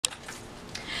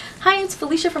Hi, it's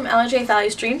Felicia from LJ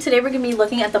Value Stream. Today we're going to be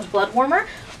looking at the blood warmer.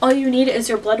 All you need is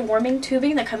your blood warming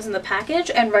tubing that comes in the package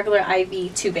and regular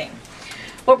IV tubing.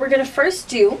 What we're going to first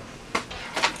do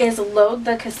is load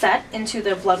the cassette into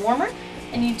the blood warmer,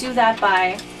 and you do that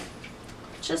by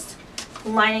just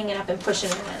lining it up and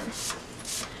pushing it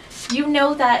in. You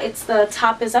know that the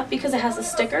top is up because it has a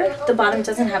sticker. The bottom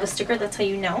doesn't have a sticker, that's how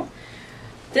you know.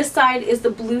 This side is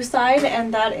the blue side,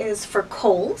 and that is for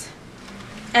cold.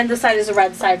 And this side is the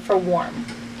red side for warm.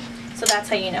 So that's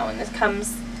how you know. And this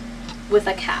comes with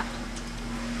a cap.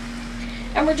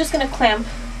 And we're just going to clamp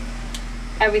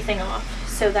everything off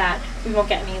so that we won't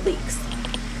get any leaks.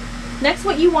 Next,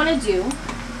 what you want to do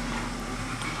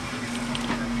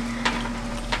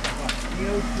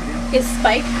is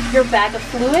spike your bag of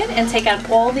fluid and take out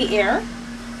all the air.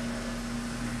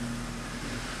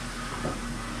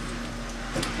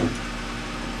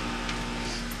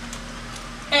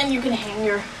 And you can hang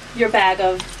your bag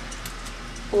of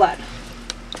blood.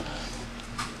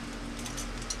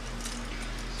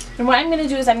 And what I'm going to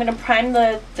do is I'm going to prime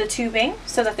the tubing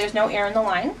so that there's no air in the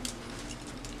line.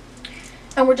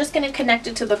 And we're just going to connect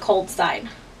it to the cold side.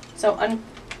 So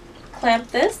unclamp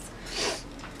this,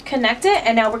 connect it,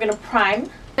 and now we're going to prime.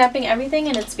 Clamping everything,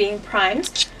 and it's being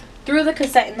primed through the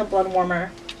cassette in the blood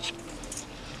warmer.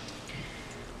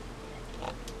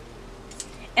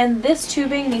 And this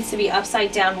tubing needs to be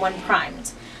upside down when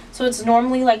primed. So it's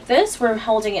normally like this, we're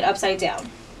holding it upside down.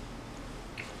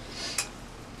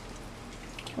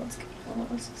 Let's get a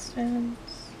little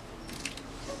assistance.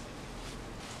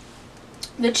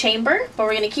 The chamber, but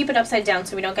we're going to keep it upside down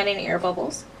so we don't get any air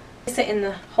bubbles. Place it in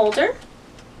the holder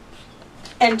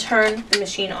and turn the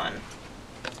machine on.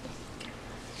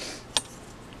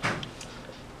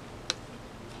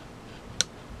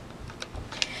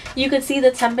 You can see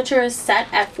the temperature is set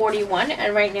at 41,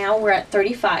 and right now we're at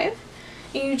 35.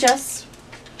 You just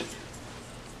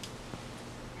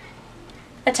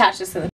attach this to the